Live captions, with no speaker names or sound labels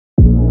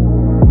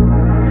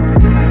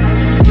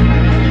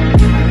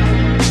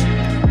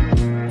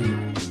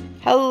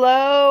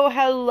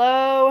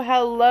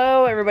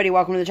everybody,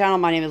 welcome to the channel.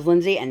 My name is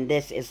Lindsay and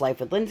this is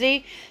Life with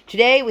Lindsay.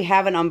 Today we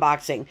have an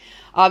unboxing.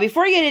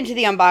 Before I get into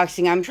the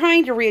unboxing, I'm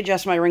trying to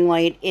readjust my ring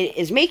light. It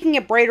is making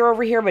it brighter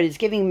over here, but it's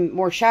giving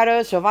more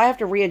shadows, so if I have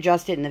to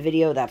readjust it in the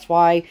video, that's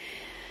why.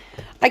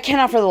 I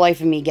cannot for the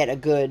life of me get a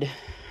good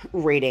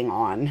rating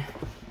on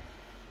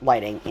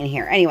lighting in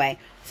here. Anyway,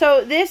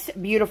 so this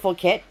beautiful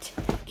kit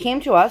came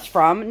to us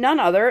from none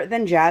other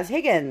than Jaz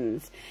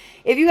Higgins.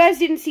 If you guys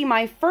didn't see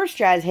my first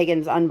Jaz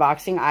Higgins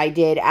unboxing, I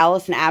did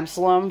Alice and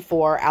Absalom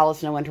for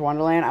Alice in a Winter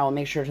Wonderland. I will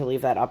make sure to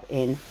leave that up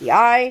in the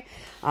eye.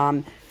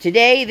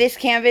 Today, this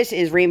canvas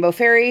is Rainbow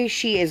Fairy.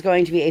 She is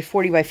going to be a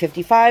 40 by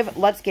 55.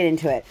 Let's get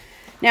into it.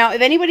 Now, if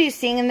anybody's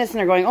seeing this and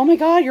they're going, oh my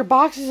god, your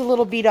box is a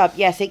little beat up.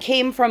 Yes, it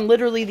came from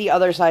literally the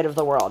other side of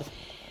the world.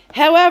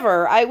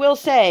 However, I will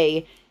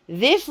say,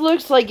 this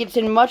looks like it's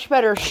in much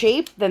better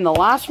shape than the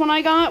last one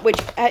I got,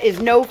 which is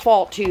no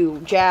fault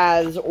to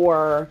Jaz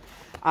or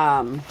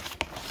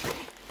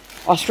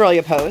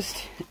Australia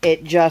Post.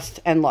 It just,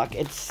 and look,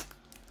 it's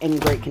in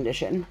great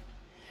condition.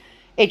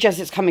 It just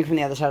is coming from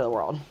the other side of the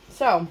world.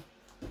 So,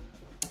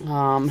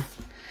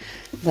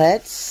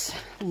 let's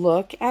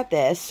look at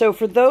this. So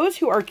for those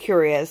who are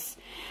curious,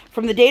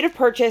 from the date of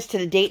purchase to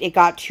the date it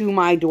got to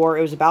my door,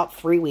 it was about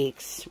 3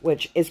 weeks,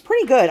 which is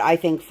pretty good, I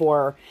think,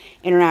 for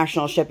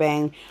international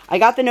shipping. I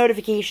got the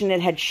notification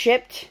it had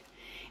shipped,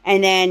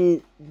 and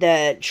then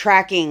the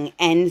tracking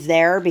ends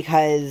there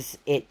because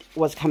it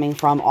was coming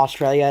from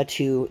Australia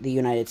to the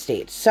United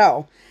States.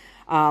 So,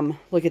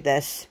 look at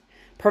this.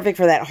 Perfect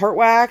for that heart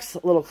wax,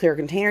 little clear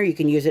container. You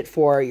can use it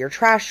for your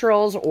trash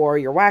drills or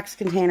your wax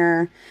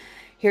container.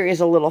 Here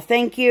is a little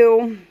thank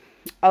you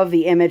of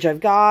the image I've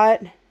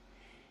got.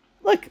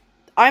 Look,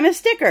 I'm a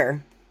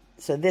sticker.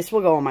 So this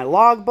will go in my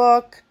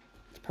logbook.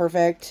 It's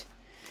perfect.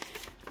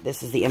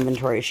 This is the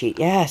inventory sheet.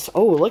 Yes.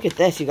 Oh, look at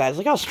this, you guys.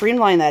 Look how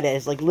streamlined that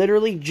is. Like,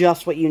 literally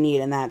just what you need,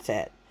 and that's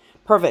it.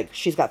 Perfect.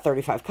 She's got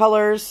 35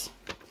 colors.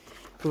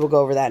 We will go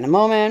over that in a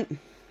moment.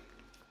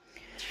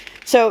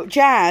 So,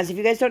 Jaz, if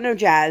you guys don't know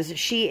Jaz,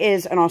 she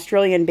is an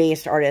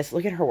Australian-based artist.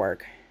 Look at her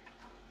work.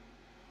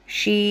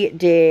 She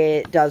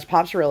does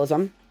pop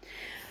surrealism.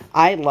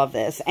 I love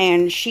this.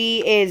 And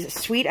she is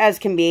sweet as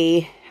can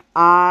be.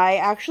 I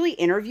actually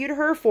interviewed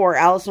her for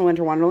Alice in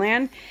Winter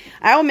Wonderland.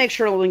 I will make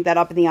sure to link that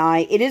up in the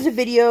eye. It is a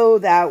video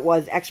that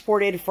was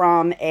exported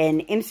from an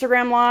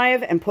Instagram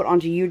live and put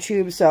onto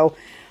YouTube, so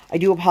I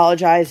do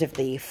apologize if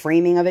the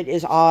framing of it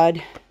is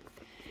odd.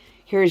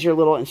 Here's your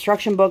little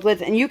instruction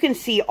booklets, and you can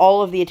see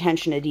all of the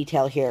attention to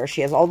detail here.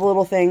 She has all the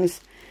little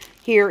things.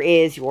 Here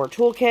is your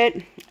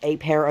toolkit, a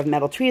pair of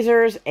metal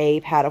tweezers, a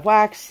pad of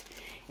wax,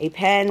 a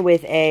pen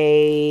with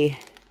a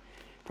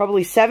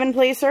probably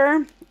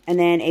 7-placer, and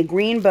then a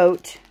green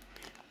boat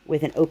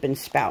with an open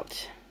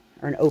spout.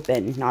 Or an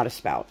open, not a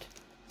spout.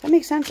 Does that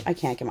make sense? I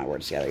can't get my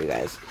words together, you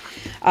guys.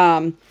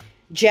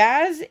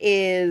 Jaz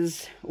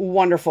is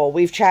wonderful.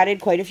 We've chatted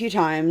quite a few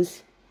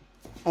times.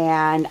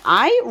 And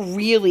I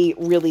really,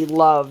 really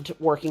loved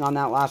working on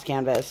that last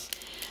canvas.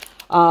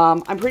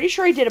 I'm pretty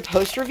sure I did a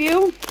post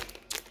review.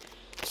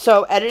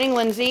 So, editing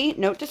Lindsay,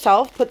 note to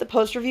self, put the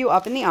post review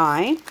up in the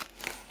eye.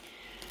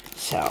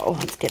 So,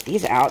 let's get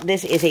these out.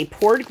 This is a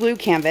poured glue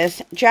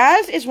canvas.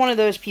 Jaz is one of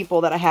those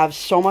people that I have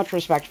so much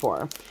respect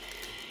for.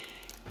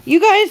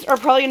 You guys are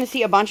probably going to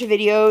see a bunch of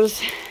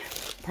videos,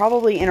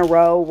 probably in a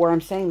row, where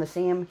I'm saying the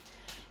same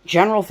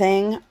general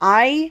thing.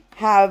 I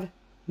have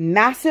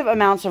massive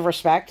amounts of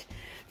respect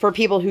for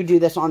people who do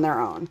this on their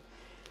own.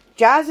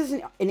 Jaz is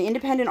an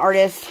independent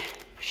artist.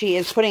 She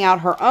is putting out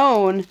her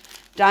own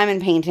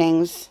diamond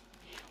paintings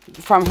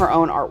from her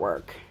own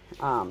artwork.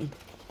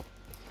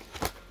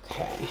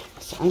 Okay,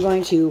 so I'm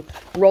going to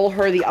roll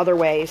her the other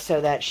way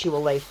so that she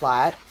will lay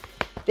flat.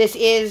 This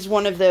is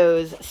one of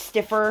those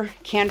stiffer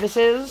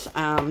canvases,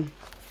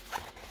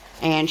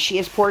 and she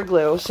is poured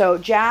glue. So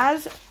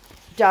Jaz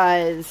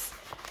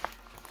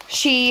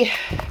she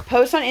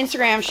posts on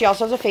Instagram. She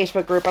also has a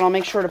Facebook group, and I'll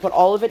make sure to put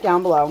all of it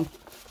down below.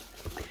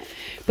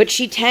 But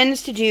she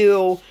tends to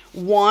do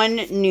one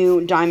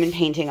new diamond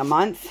painting a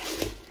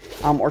month,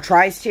 or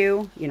tries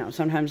to. You know,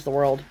 sometimes the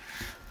world...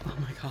 Oh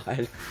my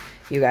god.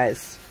 You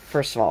guys...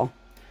 First of all,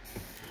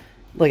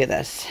 look at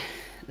this.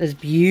 This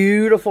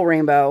beautiful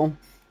rainbow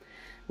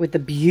with the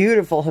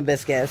beautiful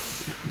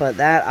hibiscus. But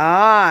that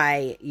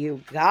eye,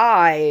 you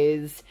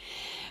guys.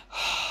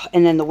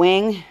 And then the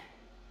wing.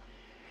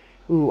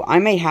 Ooh, I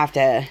may have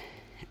to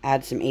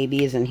add some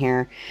ABs in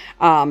here.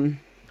 Or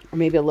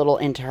maybe a little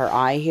into her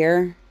eye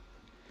here.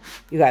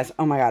 You guys,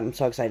 oh my god, I'm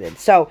so excited.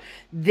 So,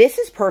 this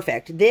is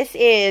perfect. This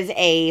is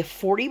a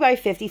 40 by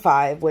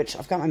 55, which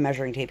I've got my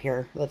measuring tape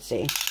here. Let's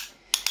see.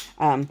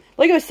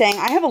 Like I was saying,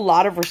 I have a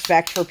lot of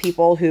respect for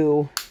people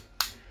who,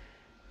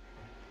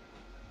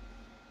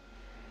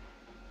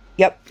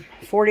 yep,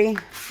 40,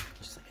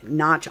 just like a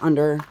notch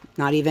under,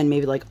 not even,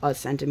 maybe like a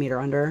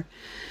centimeter under,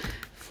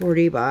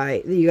 40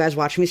 by, you guys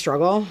watch me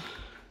struggle,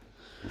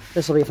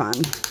 this will be fun,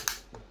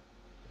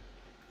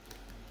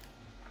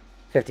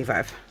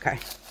 55, okay,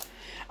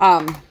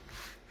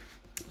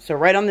 so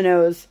right on the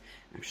nose,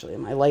 actually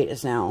my light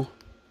is now,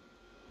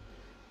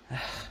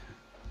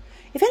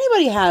 If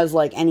anybody has,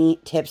 like, any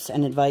tips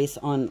and advice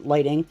on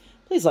lighting,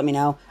 please let me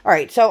know. All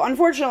right, so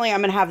unfortunately,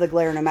 I'm going to have the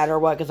glare no matter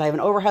what, because I have an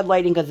overhead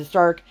lighting because it's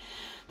dark.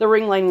 The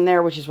ring lighting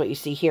there, which is what you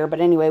see here. But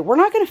anyway, we're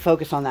not going to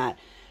focus on that.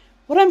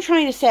 What I'm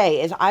trying to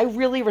say is I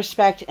really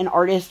respect an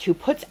artist who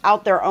puts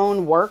out their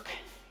own work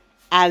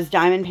as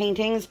diamond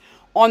paintings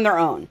on their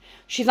own.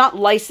 She's not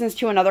licensed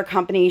to another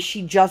company.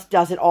 She just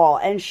does it all.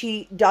 And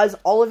she does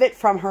all of it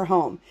from her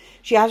home.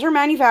 She has her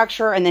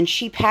manufacturer, and then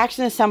she packs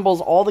and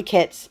assembles all the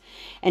kits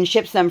and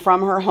ships them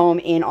from her home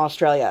in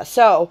Australia.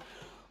 So,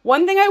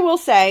 one thing I will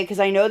say, because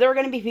I know there are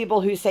going to be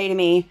people who say to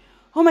me,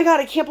 oh my God,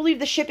 I can't believe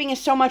the shipping is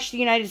so much to the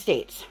United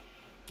States.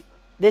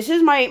 This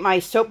is my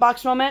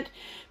soapbox moment.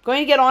 I'm going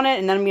to get on it,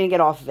 and then I'm going to get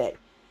off of it.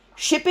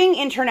 Shipping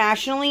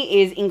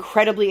internationally is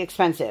incredibly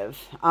expensive.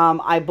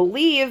 I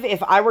believe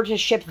if I were to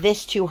ship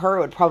this to her, it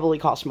would probably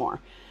cost more.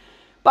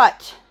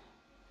 But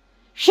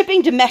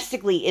shipping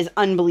domestically is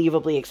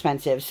unbelievably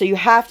expensive. So you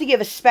have to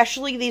give,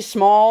 especially these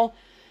small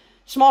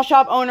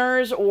shop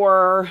owners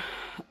or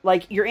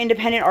like your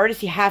independent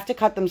artists, you have to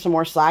cut them some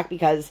more slack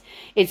because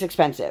it's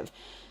expensive.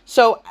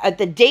 So at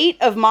the date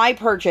of my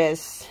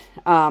purchase,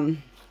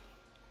 I'm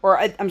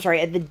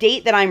sorry, at the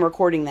date that I'm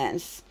recording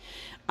this,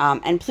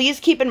 and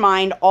please keep in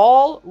mind,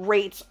 all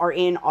rates are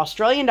in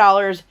Australian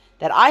dollars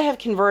that I have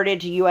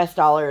converted to US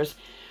dollars,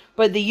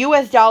 but the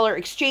US dollar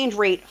exchange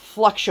rate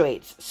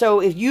fluctuates. So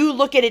if you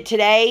look at it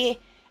today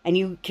and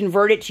you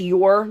convert it to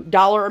your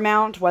dollar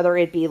amount, whether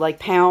it be like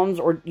pounds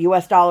or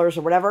US dollars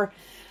or whatever,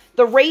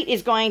 the rate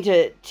is going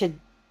to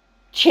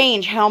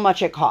change how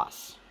much it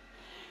costs.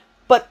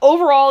 But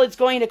overall, it's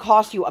going to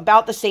cost you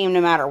about the same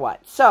no matter what.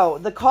 So,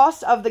 the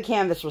cost of the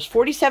canvas was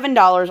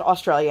 $47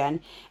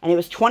 Australian, and it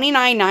was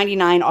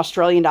 $29.99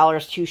 Australian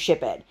dollars to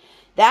ship it.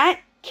 That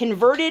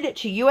converted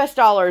to US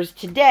dollars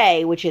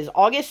today, which is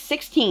August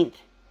 16th,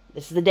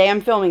 this is the day I'm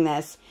filming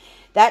this,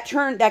 that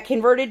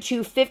converted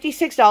to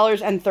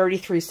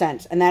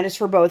 $56.33, and that is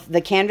for both the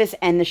canvas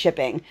and the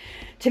shipping.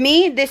 To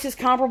me, this is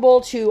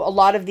comparable to a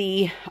lot of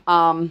the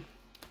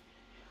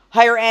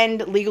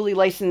higher-end, legally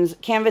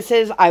licensed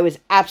canvases. I was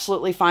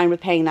absolutely fine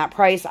with paying that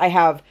price. I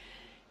have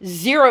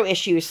zero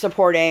issues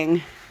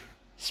supporting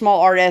small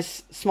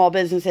artists, small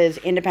businesses,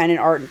 independent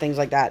art, and things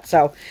like that.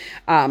 So,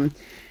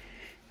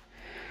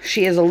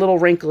 she is a little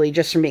wrinkly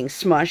just from being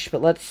smushed,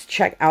 but let's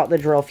check out the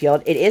drill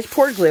field. It is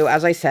poured glue,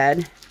 as I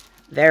said.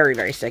 Very,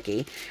 very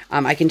sticky.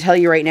 I can tell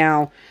you right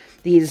now,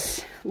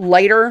 these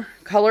lighter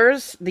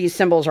colors, these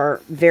symbols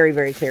are very,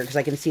 very clear because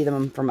I can see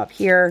them from up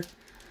here.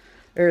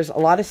 There's a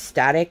lot of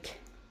static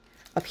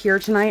up here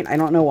tonight. I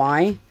don't know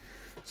why.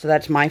 So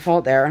that's my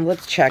fault there.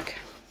 Let's check.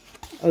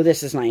 Oh,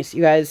 this is nice.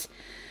 You guys,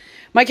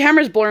 my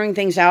camera's blurring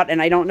things out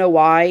and I don't know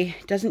why.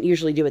 It doesn't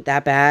usually do it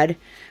that bad.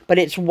 But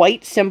it's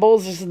white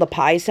symbols. This is the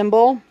pi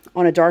symbol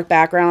on a dark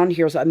background.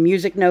 Here's a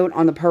music note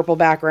on the purple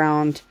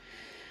background.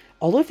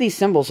 All of these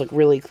symbols look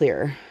really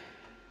clear.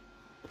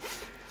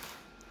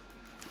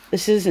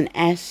 This is an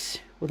S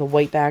with a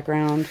white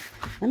background.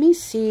 Let me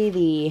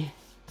see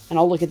and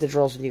I'll look at the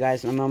drills with you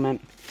guys in a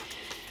moment.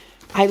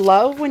 I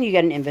love when you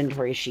get an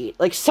inventory sheet.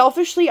 Like,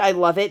 selfishly, I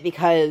love it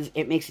because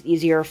it makes it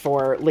easier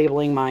for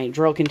labeling my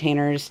drill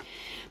containers.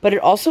 But it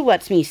also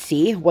lets me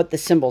see what the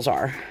symbols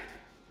are.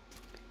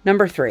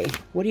 Number 3.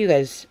 What do you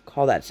guys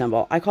call that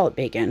symbol? I call it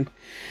bacon.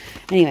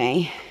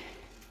 Anyway.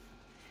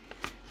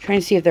 Trying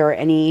to see if there are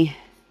any,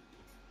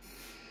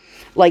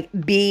 like,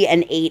 B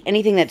and 8.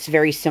 Anything that's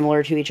very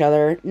similar to each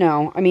other.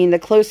 No. I mean, the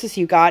closest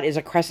you got is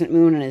a crescent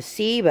moon and a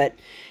C. But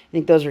I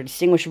think those are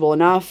distinguishable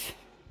enough.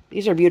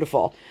 These are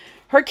beautiful.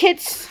 Her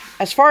kits,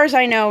 as far as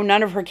I know,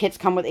 none of her kits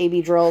come with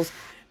AB drills.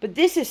 But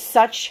this is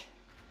such,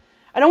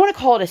 I don't want to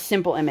call it a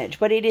simple image,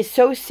 but it is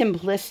so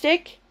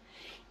simplistic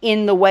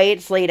in the way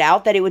it's laid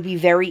out that it would be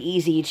very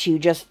easy to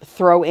just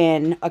throw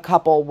in a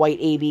couple white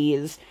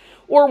ABs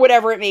or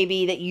whatever it may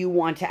be that you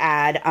want to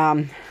add.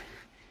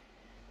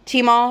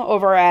 Tima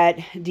over at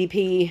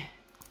DP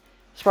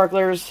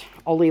Sparklers,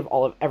 I'll leave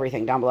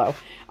everything down below,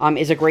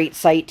 is a great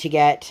site to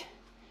get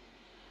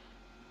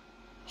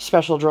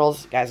special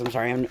drills. Guys, I'm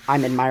sorry,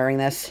 I'm admiring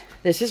this.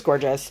 This is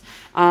gorgeous.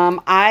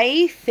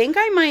 I think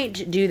I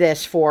might do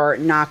this for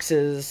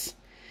Knox's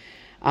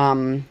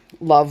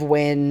Love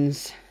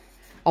Wins.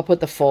 I'll put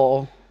the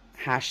full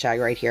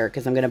hashtag right here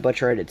because I'm going to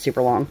butcher it. It's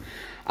super long.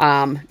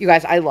 You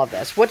guys, I love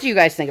this. What do you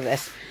guys think of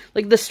this?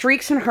 Like, the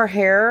streaks in her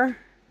hair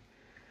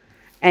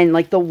and,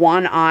 like, the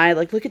one eye.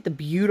 Like, look at the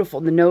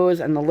the nose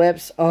and the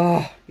lips.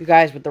 Oh, you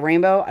guys, with the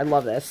rainbow. I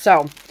love this.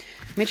 So,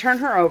 let me turn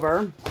her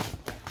over.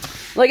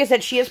 Like I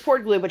said, she is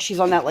poured glue, but she's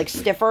on that, like,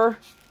 stiffer,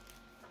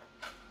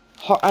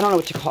 I don't know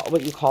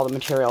what you call the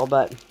material,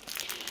 but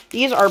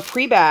these are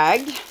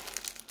pre-bagged,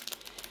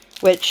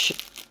 which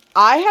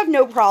I have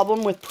no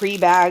problem with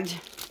pre-bagged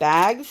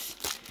bags,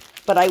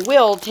 but I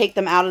will take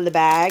them out of the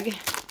bag,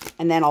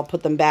 and then I'll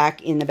put them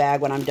back in the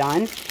bag when I'm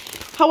done.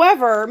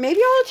 However,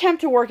 maybe I'll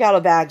attempt to work out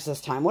of bags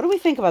this time. What do we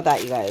think about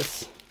that, you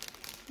guys?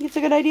 Think it's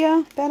a good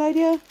idea? Bad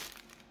idea?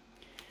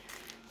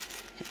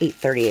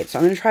 8:38. So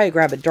I'm going to try to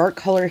grab a dark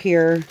color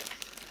here.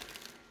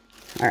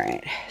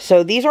 Alright,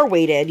 so these are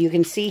weighted. You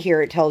can see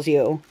here it tells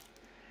you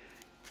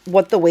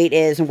what the weight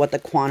is and what the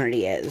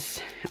quantity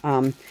is.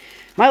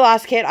 My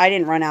last kit, I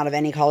didn't run out of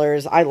any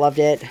colors. I loved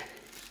it.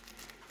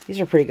 These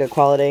are pretty good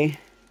quality.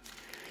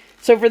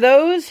 So for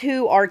those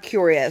who are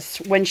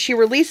curious, when she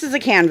releases a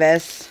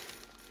canvas,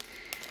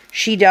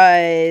 she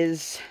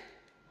does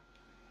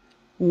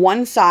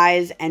one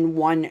size and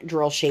one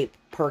drill shape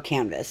per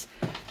canvas.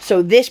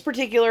 So this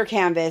particular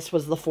canvas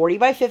was the 40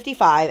 by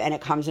 55 and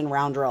it comes in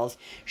round drills.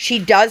 She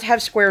does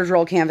have square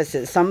drill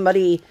canvases.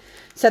 Somebody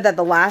said that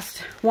the last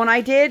one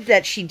I did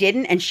that she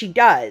didn't, and she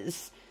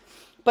does.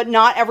 But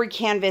not every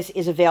canvas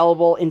is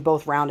available in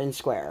both round and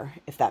square,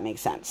 if that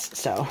makes sense.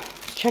 So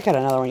check out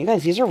another one. You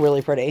guys, these are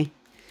really pretty.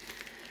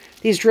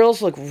 These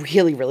drills look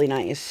really, really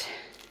nice.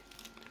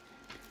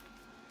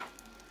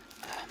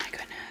 Oh my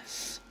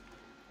goodness.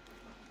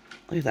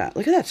 Look at that.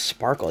 Look at that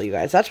sparkle, you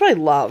guys. That's what I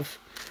love.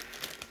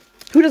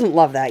 Who doesn't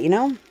love that, you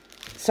know?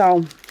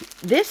 So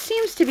this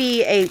seems to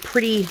be a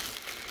pretty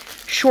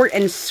short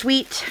and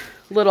sweet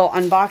little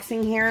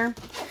unboxing here.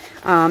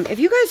 If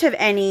you guys have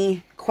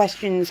any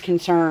questions,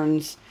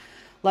 concerns,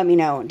 let me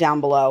know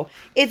down below.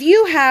 If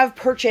you have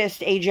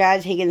purchased a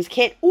Jaz Higgins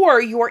kit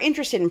or you are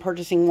interested in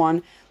purchasing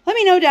one, let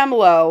me know down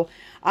below.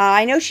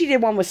 I know she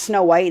did one with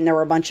Snow White and there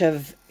were a bunch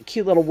of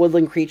cute little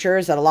woodland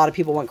creatures that a lot of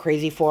people went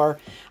crazy for.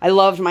 I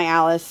loved my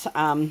Alice.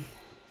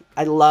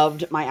 I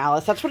loved my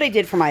Alice. That's what I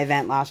did for my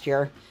event last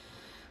year.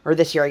 Or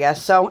this year, I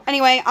guess. So,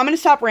 anyway, I'm going to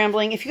stop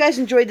rambling. If you guys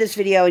enjoyed this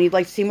video and you'd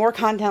like to see more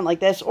content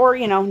like this, or,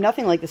 you know,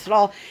 nothing like this at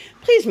all,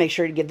 please make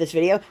sure to give this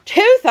video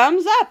 2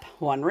 thumbs up.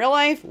 1 real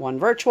life, 1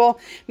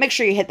 virtual. Make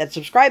sure you hit that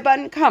subscribe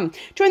button. Come,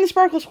 join the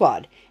Sparkle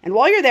Squad. And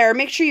while you're there,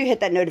 make sure you hit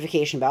that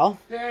notification bell.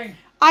 Dang.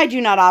 I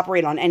do not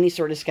operate on any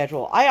sort of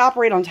schedule. I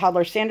operate on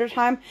toddler standard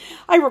time.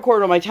 I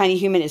record when my tiny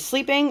human is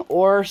sleeping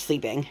or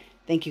sleeping.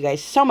 Thank you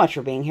guys so much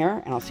for being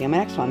here, and I'll see you in my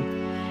next one.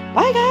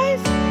 Bye,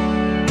 guys!